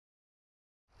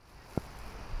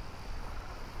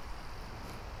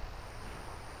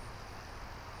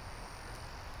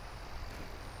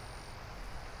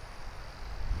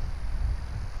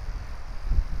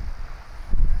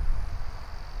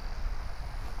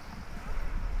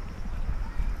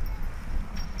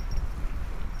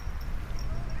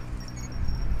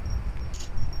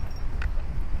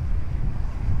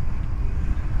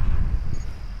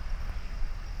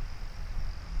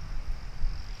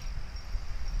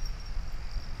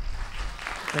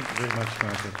Thank you very much,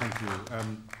 Martha. Thank you.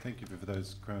 Thank you for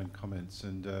those kind comments.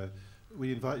 And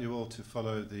we invite you all to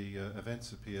follow the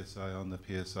events of PSI on the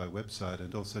PSI website,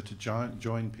 and also to join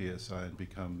PSI and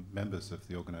become members of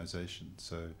the organisation.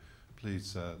 So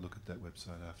please look at that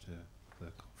website after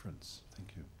the conference.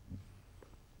 Thank you.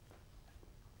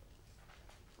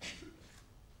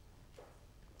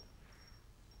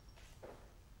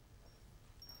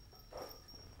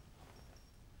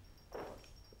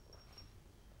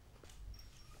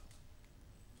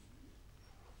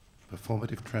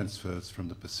 Performative Transfers from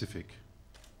the Pacific.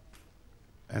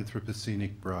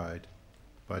 Anthropocenic Bride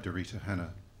by Dorita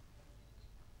Hanna.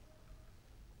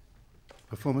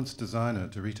 Performance designer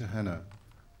Dorita Hanna,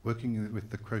 working with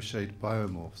the crocheted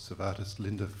biomorphs of artist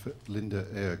Linda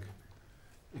Erg,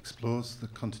 explores the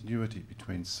continuity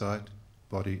between sight,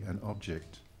 body and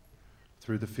object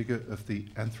through the figure of the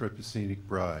Anthropocenic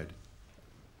bride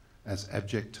as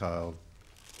abjectile,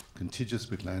 contiguous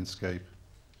with landscape,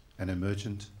 and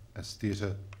emergent as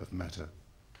theatre of matter.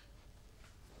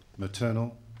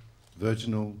 Maternal,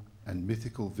 virginal, and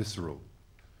mythical visceral,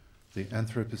 the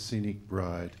Anthropocenic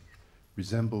bride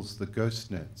resembles the ghost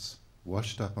nets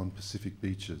washed up on Pacific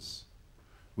beaches,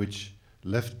 which,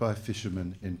 left by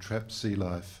fishermen, entrap sea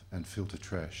life and filter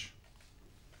trash.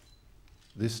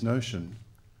 This notion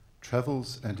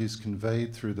travels and is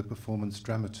conveyed through the performance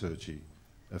dramaturgy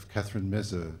of Catherine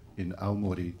Mezer in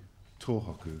Aomori,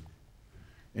 TOHOKU,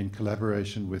 in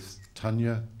collaboration with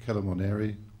Tanya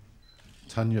Kelamoneri,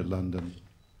 Tanya London,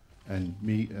 and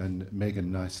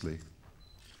Megan Nicely,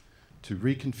 to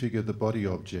reconfigure the body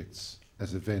objects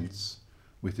as events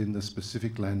within the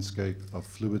specific landscape of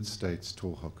fluid states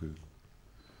TOHOKU,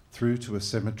 through to a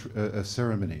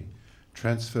ceremony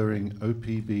transferring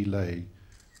OPB lei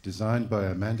designed by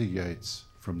Amanda Yates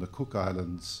from the Cook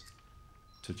Islands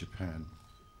to Japan.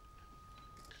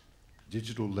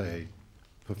 Digital lei,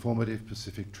 performative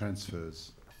Pacific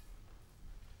transfers.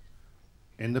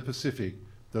 In the Pacific,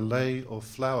 the lei or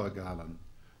flower garland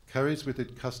carries with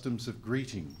it customs of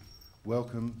greeting,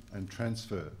 welcome and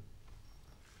transfer.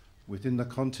 Within the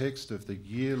context of the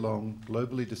year-long,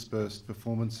 globally dispersed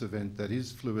performance event that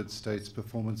is Fluid States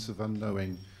Performance of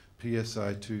Unknowing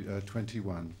PSI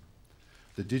 21,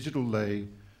 the digital lei,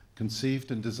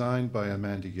 conceived and designed by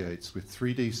Amanda Yates with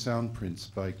 3D sound prints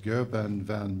by Gerban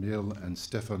van Mil and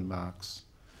Stefan Marx,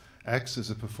 acts as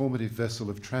a performative vessel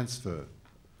of transfer,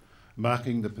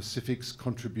 marking the Pacific's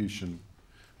contribution,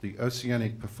 the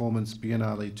Oceanic Performance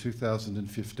Biennale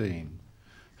 2015,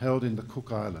 held in the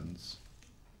Cook Islands.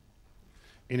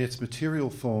 In its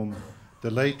material form, the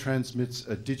lei transmits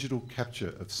a digital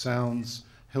capture of sounds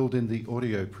held in the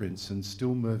audio prints and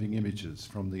still moving images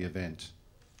from the event.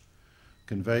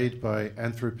 Conveyed by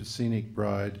Anthropocenic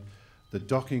bride, the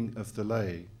docking of the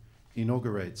lei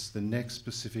inaugurates the next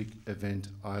Pacific event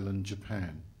island,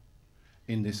 Japan,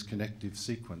 in this connective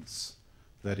sequence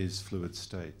that is Fluid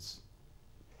States.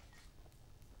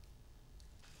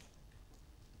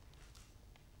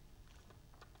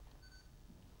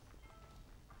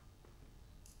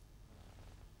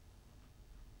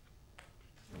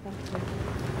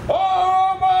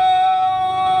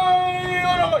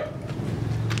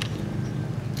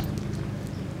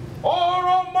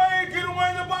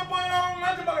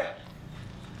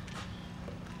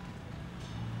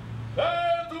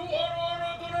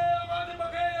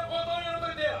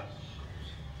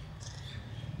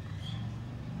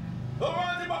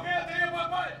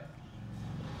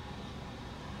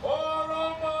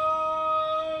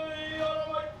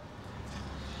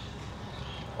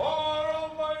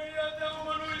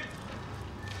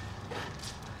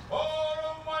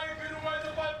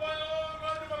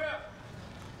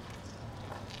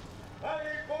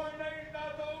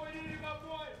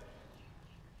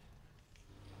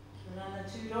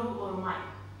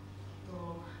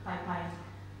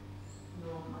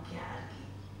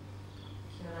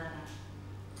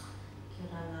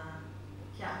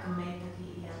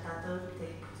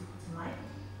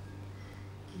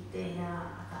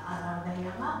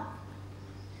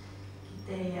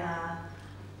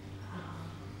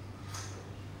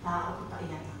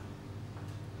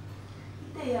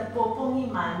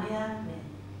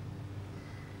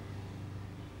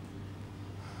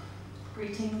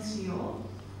 Greetings to you all,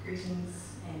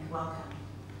 greetings and welcome.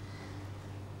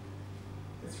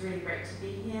 It's really great to be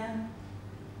here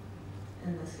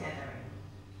in this gathering.